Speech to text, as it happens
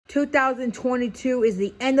2022 is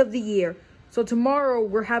the end of the year. So tomorrow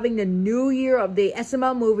we're having the new year of the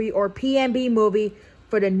SML movie or PNB movie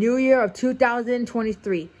for the new year of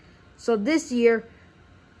 2023. So this year,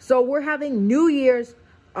 we're having New Year's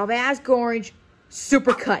of Ask Orange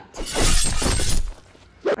Supercut.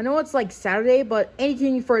 I know it's like Saturday, but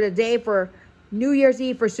anything for the day for New Year's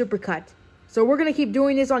Eve for Supercut. So we're going to keep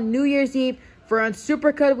doing this on New Year's Eve. For on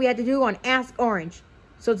Supercut, we had to do on Ask Orange.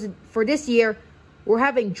 So for this year, we're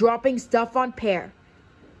having Dropping Stuff on Pear.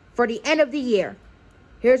 For the end of the year,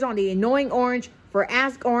 here's on the Annoying Orange for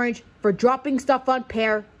Ask Orange for Dropping Stuff on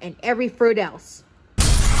Pear and every fruit else.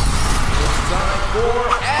 It's time for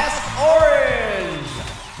Ask Orange!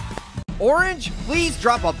 Orange, please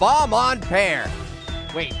drop a bomb on Pear.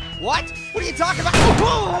 Wait, what? What are you talking about?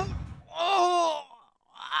 Oh! Oh!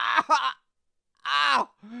 Ow!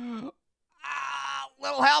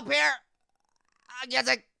 Little help here? I guess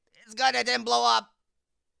it's good it didn't blow up.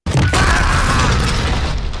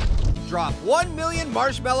 Drop 1 million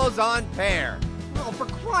marshmallows on Pear. Oh, for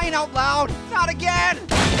crying out loud! Not again! No,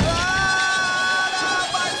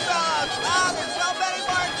 marshmallows! Oh, there's so many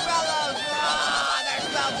marshmallows! Oh, they're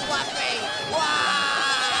so fluffy!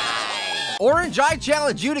 Why? Orange, I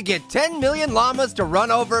challenge you to get 10 million llamas to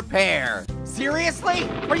run over Pear. Seriously?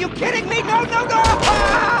 Are you kidding me? No, no, no!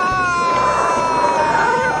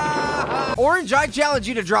 Orange, I challenge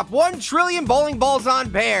you to drop 1 trillion bowling balls on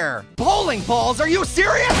Pear. Bowling balls? Are you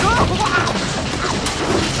serious?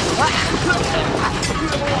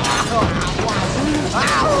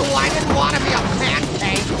 Oh, I didn't want to be a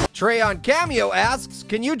pancake. Trey on Cameo asks,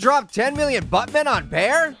 can you drop 10 million buttmen on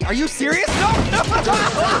Pear? Are you serious? No, no.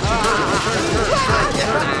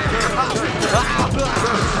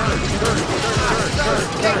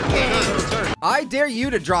 I dare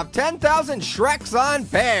you to drop 10,000 Shreks on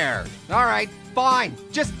Pear. All right, fine.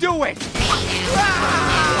 Just do it.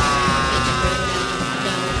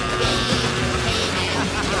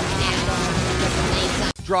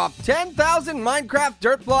 Drop 10,000 Minecraft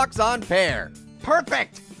dirt blocks on Pear.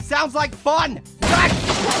 Perfect. Sounds like fun.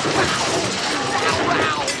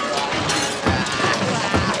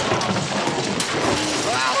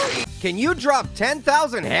 Can you drop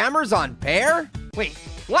 10,000 hammers on Pear? Wait,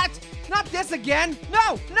 what? Not this again.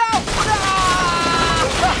 No, no, no!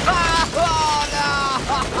 Oh, no!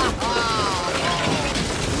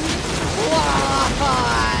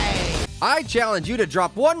 Why? I challenge you to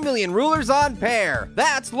drop 1 million rulers on Pear.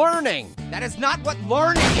 That's learning. That is not what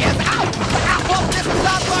learning is. Ow! Ow! Oh, this is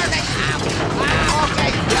not learning. Ow! Ow!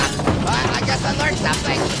 Okay, I guess I learned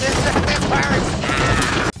something. This hurts.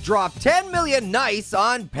 Ow. Drop 10 million nice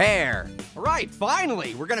on Pear. All right,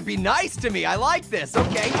 finally, we're gonna be nice to me. I like this.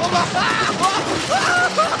 Okay.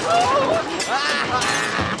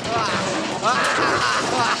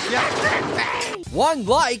 One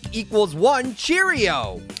like equals 1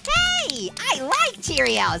 Cheerio. Hey, I like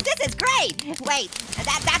Cheerios. This is great. Wait,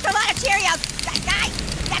 that's a lot of Cheerios. Guys,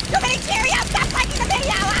 that's too many Cheerios. Stop liking the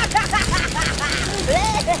video.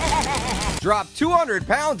 Drop 200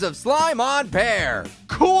 pounds of slime on Pear.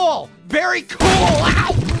 Cool. Very cool.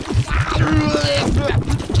 Ow.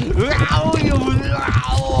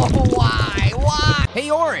 Why? Why? Hey,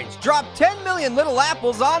 Orange, drop 10 million little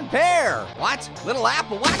apples on Pear. What? Little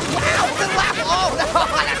apple? What? Wow, little apple. Oh, no,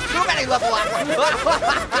 that's too many little apples.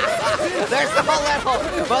 They're so little,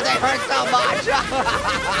 but they hurt so much.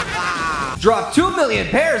 Drop 2 million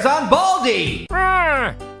pears on Baldy.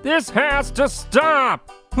 This has to stop.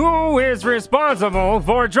 Who is responsible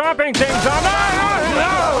for dropping things on...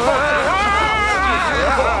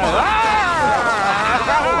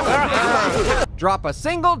 Drop a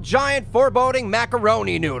single giant foreboding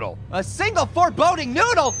macaroni noodle. A single foreboding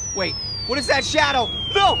noodle? Wait, what is that shadow?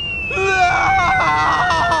 No!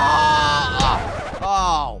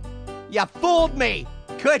 Oh, you fooled me.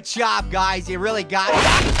 Good job, guys. You really got it.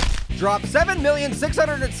 Drop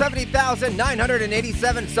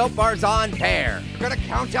 7,670,987 soap bars on Pear. You're gonna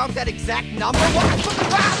count down that exact number?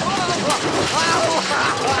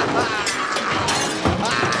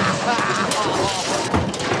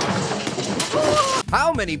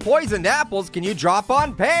 How many poisoned apples can you drop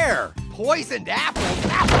on Pear? Poisoned apples?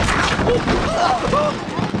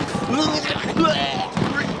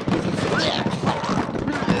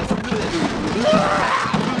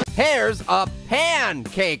 Pear's a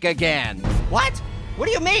pancake again. What? What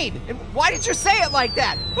do you mean? And why did you say it like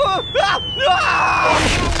that?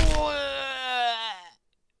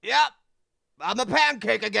 Yep, I'm a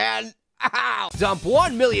pancake again. Ow. Dump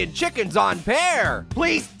 1 million chickens on Pear.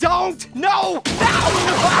 Please don't. No. No.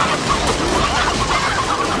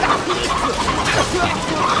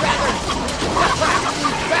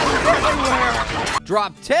 feathers everywhere.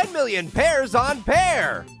 Drop 10 million pears on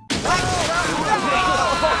Pear.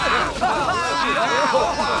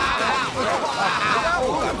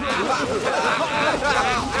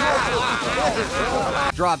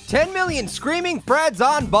 Drop 10 million screaming Freds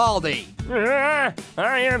on Baldy. I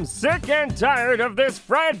am sick and tired of this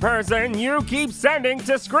Fred person you keep sending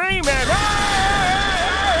to scream at.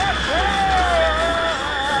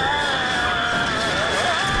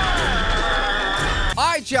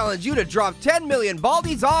 I challenge you to drop 10 million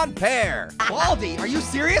Baldies on Pear. Baldy, are you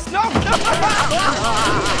serious? No!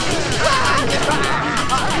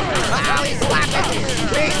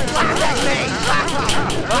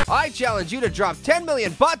 I challenge you to drop 10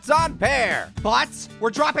 million butts on Pear. Butts? We're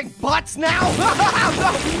dropping butts now?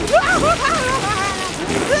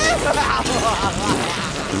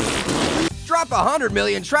 Drop 100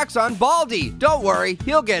 million Shreks on Baldy. Don't worry,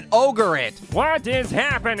 he'll get ogre it. What is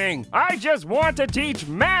happening? I just want to teach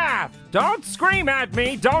math. Don't scream at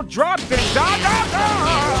me. Don't drop things.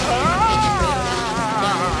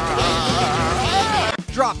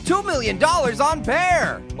 Drop $2 million on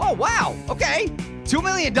Pear. Oh, wow. Okay. $2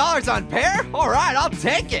 million on Pear? All right, I'll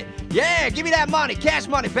take it. Yeah, give me that money. Cash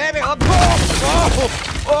money, baby.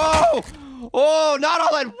 Oh, not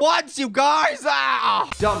all at once, you guys. Ah.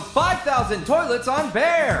 Dump 5,000 toilets on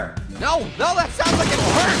Pear. No, that sounds like it'll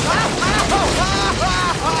hurt.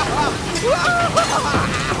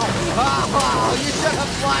 You should have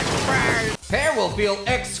flushed first. Pear will feel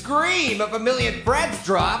excream if 1 million Freds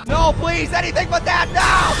drop. No, please, anything but that.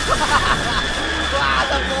 No!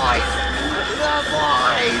 The voice.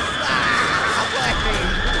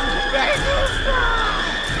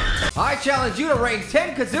 I challenge you to rain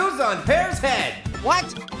 10 kazoos on Pear's head.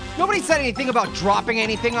 What? Nobody said anything about dropping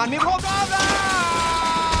anything on me.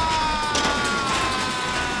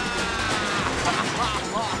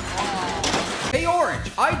 Hey,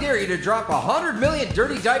 Orange, I dare you to drop 100 million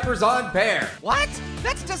dirty diapers on Pear. What?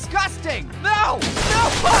 That's disgusting. No!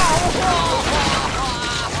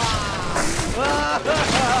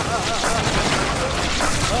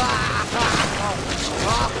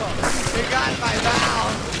 You got my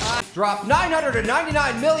mouth. Drop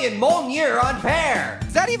 999 million Molnir on Pear.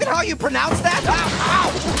 Is that even how you pronounce that?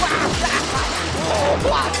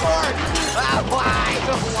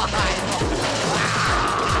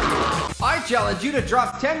 I challenge you to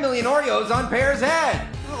drop 10 million Oreos on Pear's head.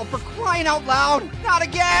 Oh, for crying out loud! Not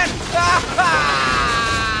again!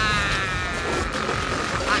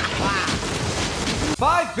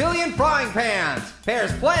 5 billion frying pans.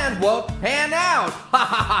 Pear's plan won't pan out.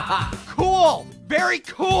 Cool! Very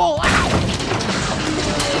cool!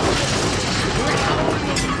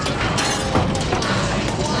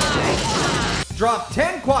 Drop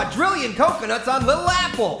 10 quadrillion coconuts on Little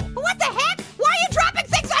Apple. What the heck? Why are you dropping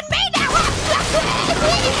things on me now? This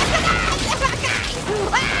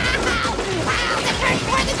hurts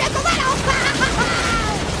more than just a little.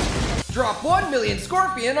 Drop 1 million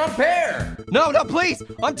scorpion on Pear. No, please!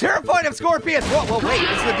 I'm terrified of scorpions! Whoa, wait,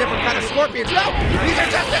 this is a different kind of scorpions. No! These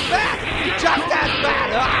are just as bad! Just as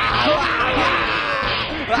bad!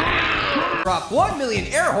 Drop 1 million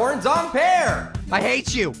air horns on Pear. I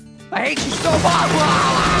hate you! I hate you so much!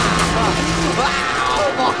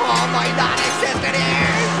 Oh, my non-existent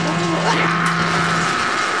ears!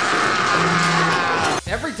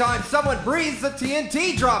 Every time someone breathes, the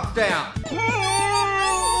TNT drops down.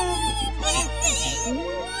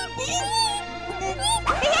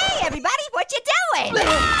 Hey, everybody, what you doing?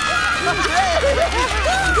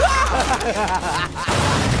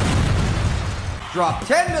 Drop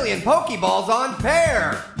 10 million Pokeballs on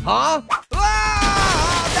Pear. Huh?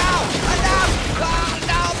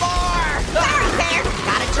 No more! Sorry, Pear.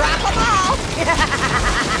 Gotta drop them all.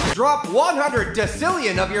 Drop 100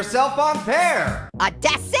 decillion of yourself on Pear. A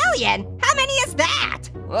decillion? How many is that?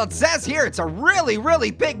 Well, it says here it's a really,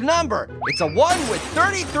 really big number. It's a 1 with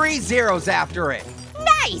 33 zeros after it.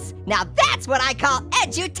 Nice! Now that's what I call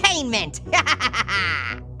edutainment.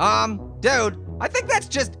 Dude, I think that's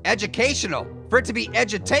just educational. For it to be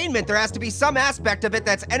edutainment, there has to be some aspect of it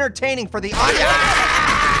that's entertaining for the audience.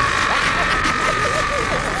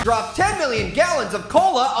 Drop 10 million gallons of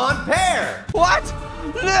cola on Pear. What?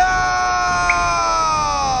 No!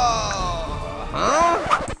 Huh?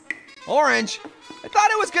 Orange, I thought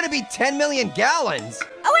it was gonna be 10 million gallons.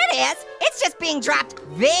 Oh, it is. It's just being dropped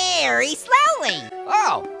very slowly.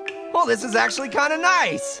 Oh, well, this is actually kind of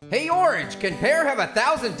nice. Hey, Orange, can Pear have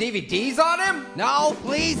 1,000 DVDs on him? No,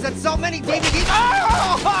 please, that's so many DVDs.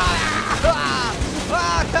 Oh,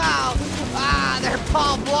 no. They're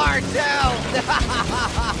Paul Blart, too.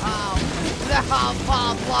 No,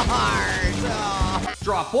 Paul Blart. Oh.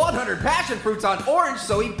 Drop 100 passion fruits on Orange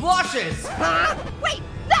so he blushes. Huh? Wait,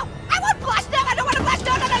 no, I won't blush. No, I don't want to blush.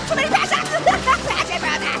 No, too many passion. Passion fruit. I'm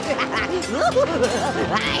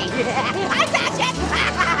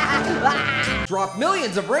passion. Drop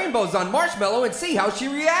millions of rainbows on Marshmallow and see how she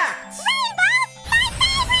reacts.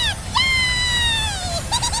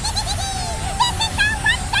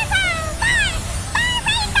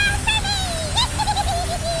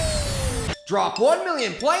 Drop 1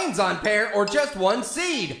 million planes on Pear or just one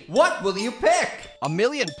seed. What will you pick? A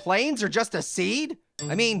million planes or just a seed?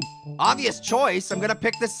 I mean, obvious choice. I'm gonna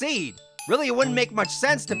pick the seed. Really, it wouldn't make much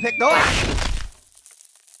sense to pick the.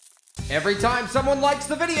 Every time someone likes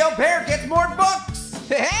the video, Pear gets more books.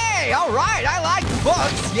 Hey, all right, I like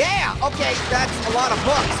books. Yeah, okay, that's a lot of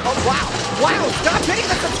books. Oh, wow. Wow, stop hitting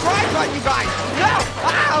the subscribe button, you guys. No,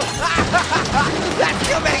 ow. That's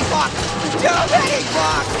too many books. Too many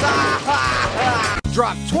books.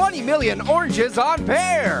 Drop 20 million oranges on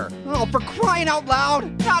Pear. Oh, for crying out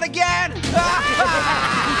loud. Not again.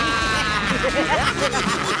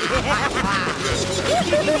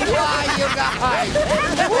 Why, you guys?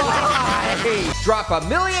 Why? Drop 1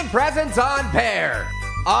 million presents on Pear.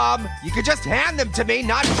 You could just hand them to me,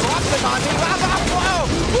 not drop them on me. Whoa!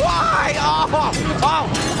 Why?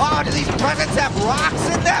 Oh, do these presents have rocks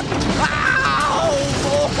in them? Ow!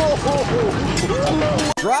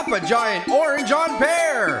 Drop a giant orange on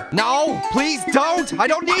Pear. No, please don't. I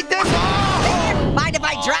don't need this. Oh! Mind if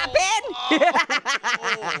I drop in?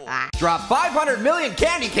 Drop 500 million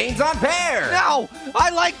candy canes on Pear. No,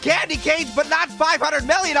 I like candy canes, but not 500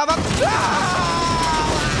 million of them.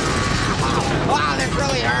 Wow, this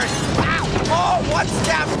really hurts. Ow. Oh, one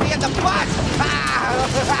stabbed me in the butt.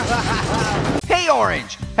 Hey,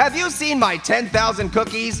 Orange, have you seen my 10,000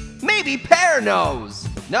 cookies? Maybe Pear knows.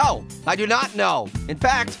 No, I do not know. In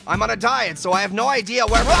fact, I'm on a diet, so I have no idea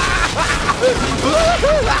where.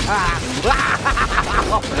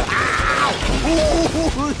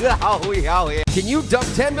 Can you dump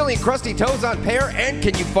 10 million crusty toes on Pear and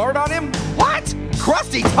can you fart on him? What?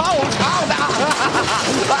 Crusty toes? Oh, no.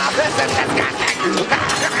 Oh, this is disgusting.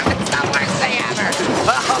 It's the worst thing ever.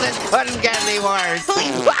 Oh, this couldn't get any worse.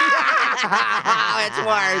 Oh, it's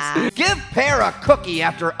worse. Give Pear a cookie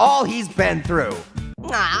after all he's been through.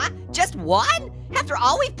 Aw, just one? After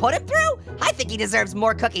all we've put him through? I think he deserves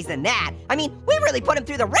more cookies than that. I mean, we really put him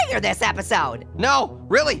through the ringer this episode. No,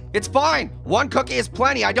 really, it's fine. One cookie is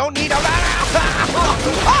plenty. I don't need a. Oh,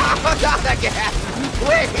 not again.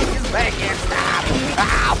 Please make it stop.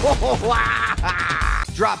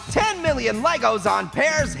 Drop 10 million Legos on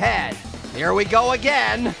Pear's head. Here we go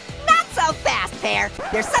again. Not so fast, Pear.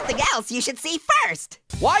 There's something else you should see first.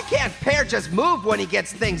 Why can't Pear just move when he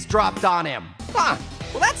gets things dropped on him? Huh,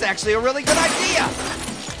 well that's actually a really good idea.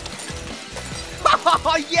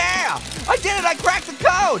 Oh yeah, I did it, I cracked the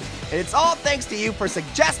code. And it's all thanks to you for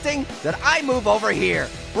suggesting that I move over here,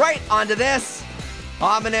 right onto this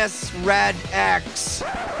ominous red X.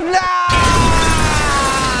 No!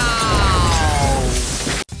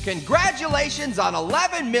 Congratulations on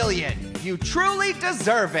 11 million. You truly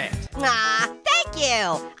deserve it. Aw, thank you.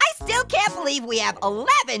 I still can't believe we have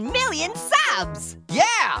 11 million subs.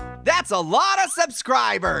 Yeah, that's a lot of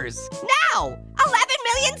subscribers. No, 11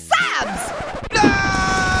 million subs. No!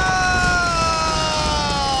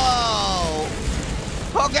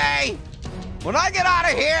 Okay, when I get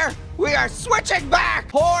out of here, we are switching back.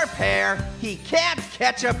 Poor Pear, he can't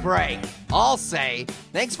catch a break. I'll say,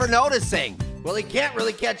 thanks for noticing. Well, he can't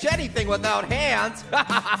really catch anything without hands.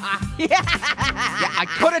 Yeah, I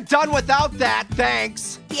could have done without that,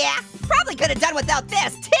 thanks. Yeah, probably could have done without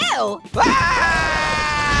this, too.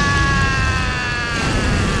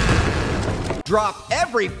 Drop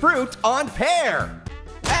every fruit on Pear.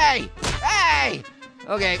 Hey!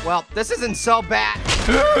 Okay, well, this isn't so bad.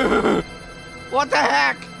 What the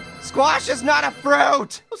heck? Squash is not a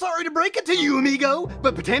fruit! Sorry to break it to you, amigo,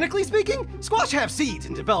 but botanically speaking, squash have seeds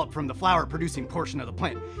and develop from the flower-producing portion of the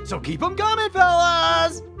plant. So keep them coming,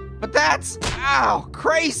 fellas! But that's,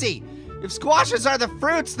 crazy! If squashes are the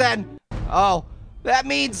fruits, then, that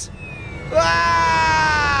means,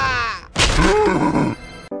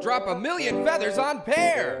 Drop 1 million feathers on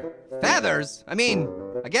Pear. Feathers? I mean,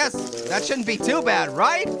 I guess that shouldn't be too bad,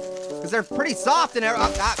 right? Because they're pretty soft and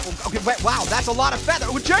okay, wait, wow, that's a lot of feathers.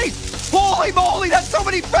 Oh, jeez! Holy moly, that's so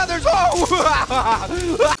many feathers! Oh!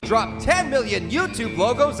 Drop 10 million YouTube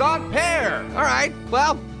logos on Pear. All right,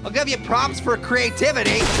 well, I'll give you props for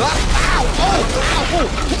creativity. Ow!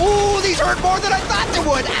 These hurt more than I thought they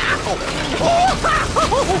would.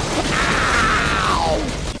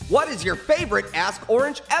 Ow! What is your favorite Ask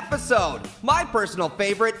Orange episode? My personal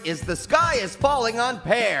favorite is The Sky is Falling on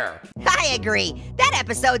Pear. I agree. That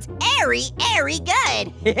episode's airy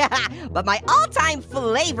good. But my all-time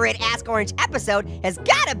favorite Ask Orange episode has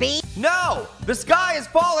gotta be... No! The Sky is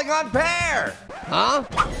Falling on Pear! Huh?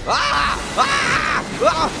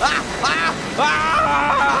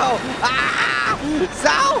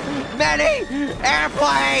 So many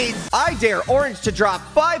airplanes! I dare Orange to drop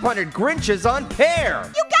 500 Grinches on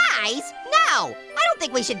Pear! You guys, no! I don't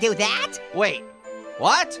think we should do that. Wait,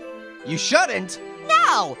 what? You shouldn't?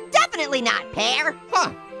 No, definitely not, Pear.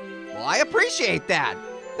 Huh. Well, I appreciate that.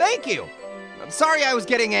 Thank you. I'm sorry I was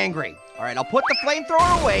getting angry. All right, I'll put the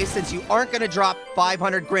flamethrower away since you aren't gonna drop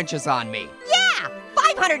 500 Grinches on me. Yeah,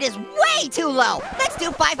 500 is way too low. Let's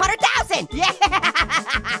do 500,000. Yeah!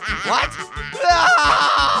 What?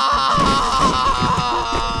 No!